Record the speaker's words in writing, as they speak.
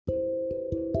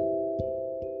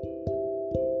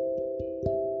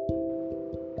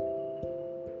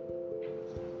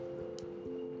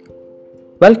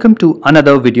Welcome to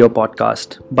another video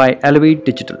podcast by Elevate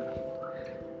Digital.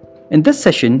 In this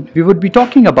session, we would be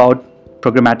talking about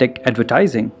programmatic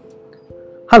advertising.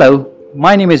 Hello,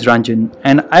 my name is Ranjan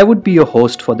and I would be your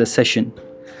host for this session.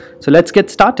 So let's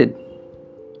get started.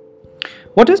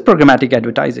 What is programmatic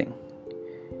advertising?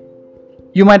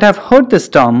 You might have heard this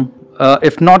term,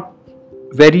 if not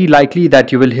very likely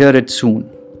that you will hear it soon.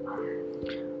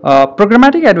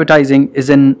 Programmatic advertising is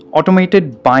an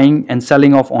automated buying and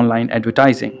selling of online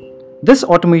advertising. This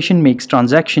automation makes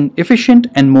transaction efficient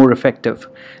and more effective,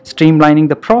 streamlining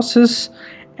the process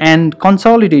and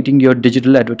consolidating your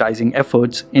digital advertising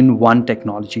efforts in one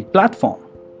technology platform.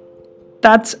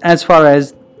 That's as far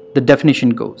as the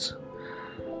definition goes.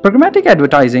 Programmatic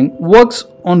advertising works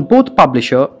on both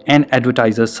publisher and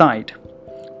advertiser side.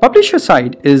 Publisher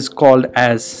side is called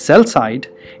as sell side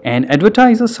and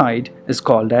advertiser side is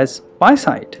called as buy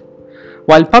side.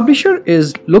 While publisher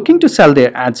is looking to sell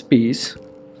their ad space,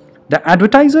 the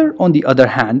advertiser on the other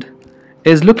hand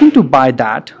is looking to buy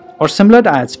that or similar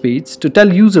ad space to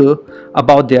tell user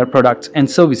about their products and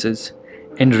services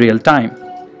in real time.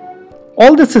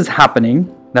 All this is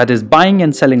happening, that is buying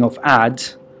and selling of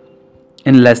ads,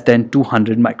 in less than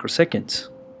 200 microseconds.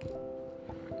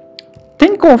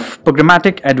 Think of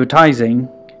programmatic advertising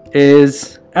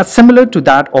is as similar to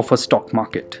that of a stock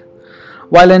market.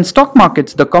 While in stock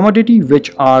markets, the commodity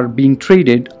which are being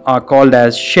traded are called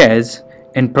as shares,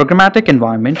 in programmatic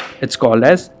environment, it's called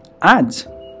as ads.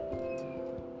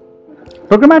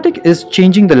 Programmatic is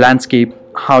changing the landscape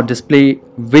how display,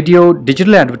 video,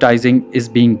 digital advertising is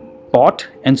being bought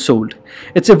and sold.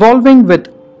 It's evolving with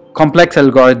complex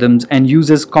algorithms and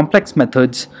uses complex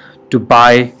methods to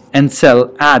buy and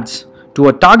sell ads to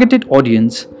a targeted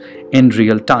audience in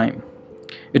real time.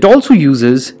 It also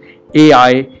uses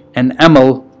AI and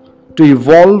ML to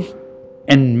evolve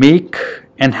and make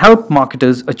and help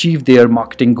marketers achieve their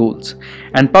marketing goals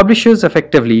and publishers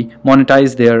effectively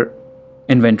monetize their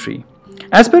inventory.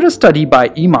 As per a study by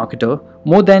eMarketer,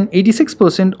 more than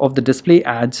 86% of the display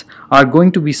ads are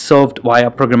going to be served via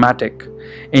programmatic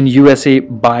in USA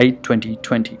by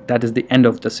 2020. That is the end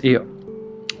of this year.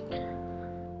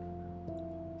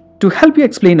 To help you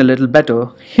explain a little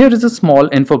better, here is a small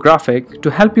infographic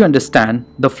to help you understand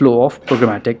the flow of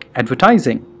programmatic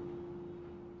advertising.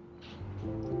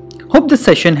 Hope this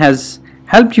session has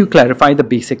helped you clarify the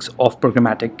basics of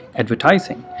programmatic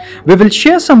advertising. We will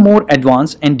share some more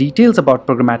advanced and details about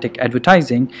programmatic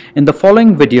advertising in the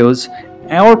following videos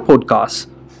or podcasts.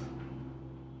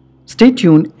 Stay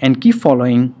tuned and keep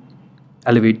following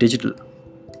Elevate Digital.